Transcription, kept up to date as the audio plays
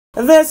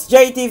This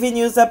JTV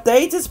News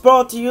Update is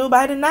brought to you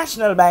by the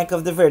National Bank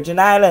of the Virgin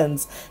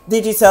Islands,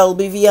 Digicel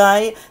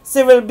BVI,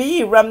 Cyril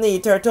B. Romney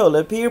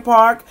Tortola Pier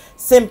Park,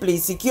 Simply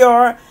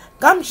Secure,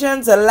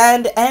 Gumptions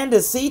Land and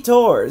Sea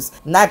Tours,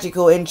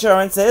 Nagico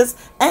Insurances,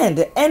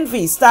 and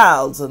Envy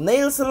Styles,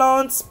 Nail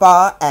Salon,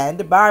 Spa,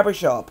 and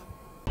Barbershop.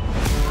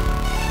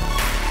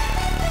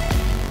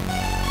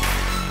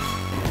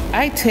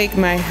 I take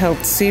my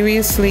health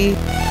seriously.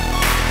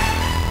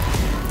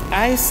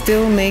 I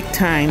still make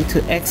time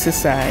to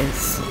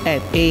exercise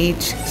at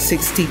age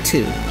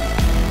 62.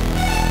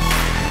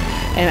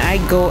 And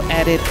I go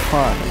at it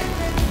hard.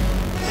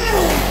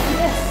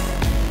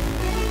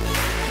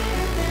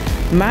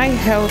 My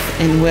health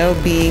and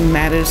well-being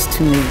matters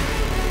to me.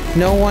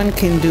 No one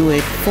can do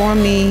it for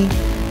me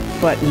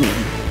but me.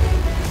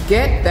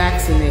 Get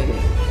vaccinated.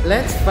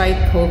 Let's fight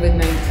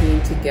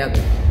COVID-19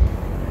 together.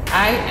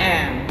 I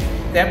am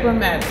Deborah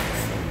Maddox,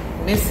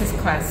 Mrs.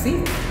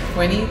 Classique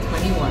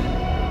 2021.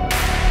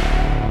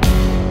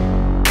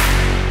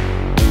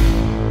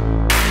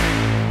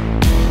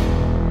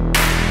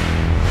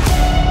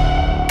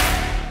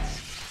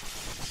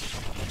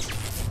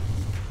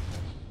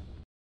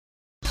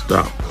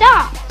 Stop.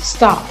 Stop.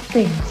 Stop.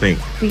 Think.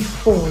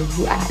 Before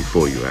you act.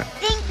 Before you act.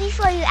 Think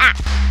before you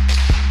act.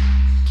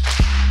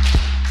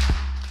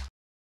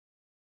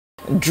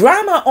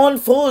 Drama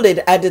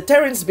unfolded at the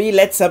Terence B.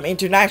 Lettsome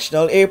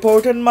International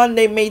Airport on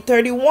Monday, May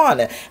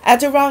 31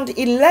 at around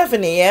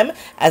 11 a.m.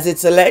 as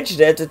it's alleged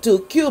that the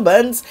two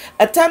Cubans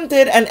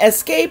attempted an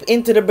escape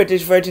into the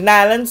British Virgin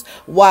Islands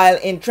while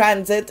in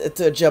transit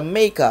to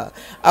Jamaica.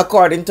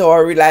 According to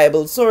our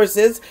reliable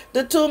sources,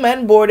 the two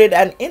men boarded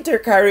an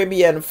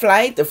inter-Caribbean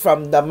flight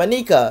from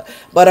Dominica,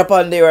 but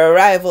upon their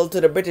arrival to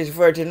the British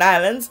Virgin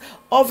Islands,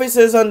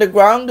 officers on the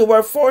ground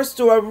were forced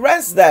to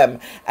arrest them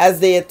as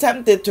they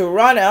attempted to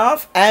run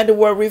off and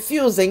were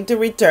refusing to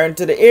return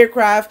to the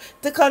aircraft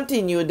to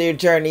continue their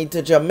journey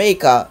to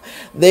Jamaica.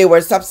 They were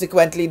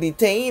subsequently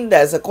detained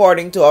as,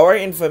 according to our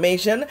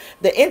information,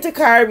 the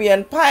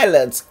Inter-Caribbean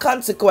pilots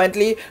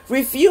consequently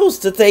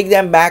refused to take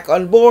them back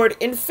on board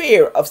in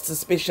fear of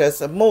suspicious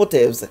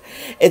motives.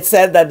 It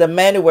said that the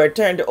men were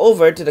turned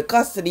over to the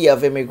custody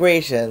of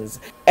immigration.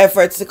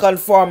 Efforts to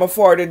confirm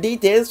further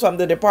details from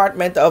the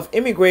Department of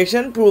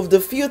Immigration proved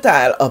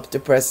futile up to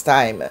press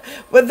time.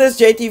 With this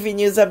JTV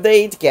News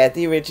Update,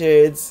 Kathy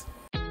Richards.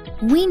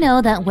 We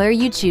know that where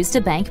you choose to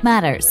bank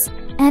matters,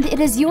 and it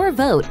is your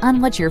vote on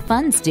what your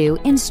funds do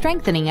in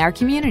strengthening our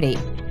community.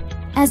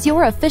 As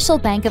your official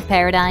Bank of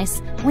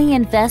Paradise, we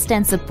invest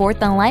and support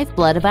the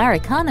lifeblood of our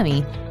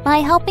economy by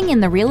helping in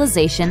the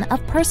realization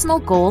of personal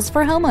goals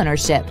for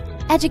homeownership,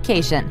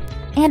 education,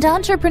 and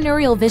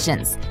entrepreneurial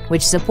visions,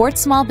 which support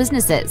small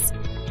businesses.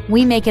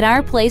 We make it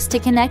our place to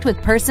connect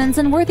with persons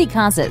and worthy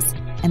causes,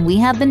 and we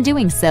have been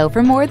doing so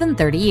for more than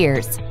 30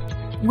 years.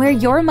 Where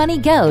your money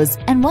goes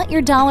and what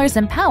your dollars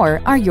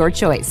empower are your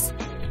choice.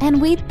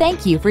 And we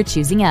thank you for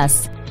choosing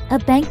us, a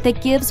bank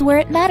that gives where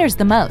it matters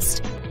the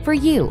most, for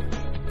you,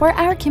 for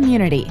our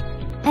community,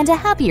 and a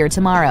happier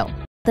tomorrow.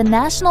 The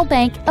National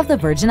Bank of the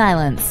Virgin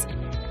Islands.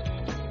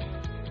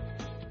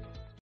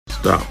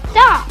 Stop.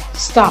 Stop.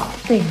 Stop.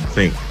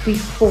 Think.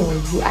 Before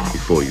you act.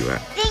 Before you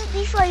act. Think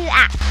before you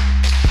act.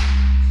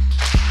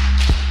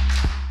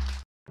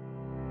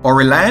 Our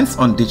reliance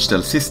on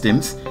digital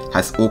systems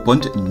has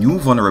opened new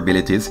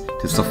vulnerabilities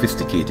to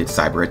sophisticated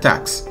cyber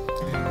attacks.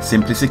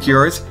 Simply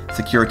Secure's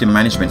security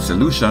management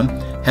solution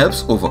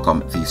helps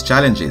overcome these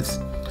challenges.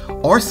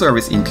 Our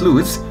service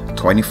includes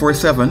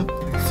 24/7,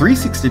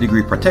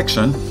 360-degree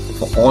protection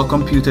for all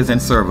computers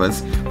and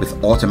servers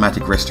with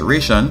automatic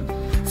restoration,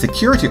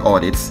 security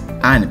audits,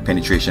 and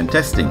penetration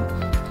testing.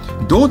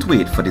 Don't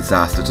wait for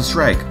disaster to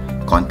strike.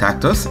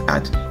 Contact us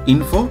at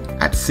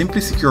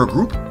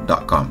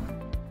info@simplysecuregroup.com.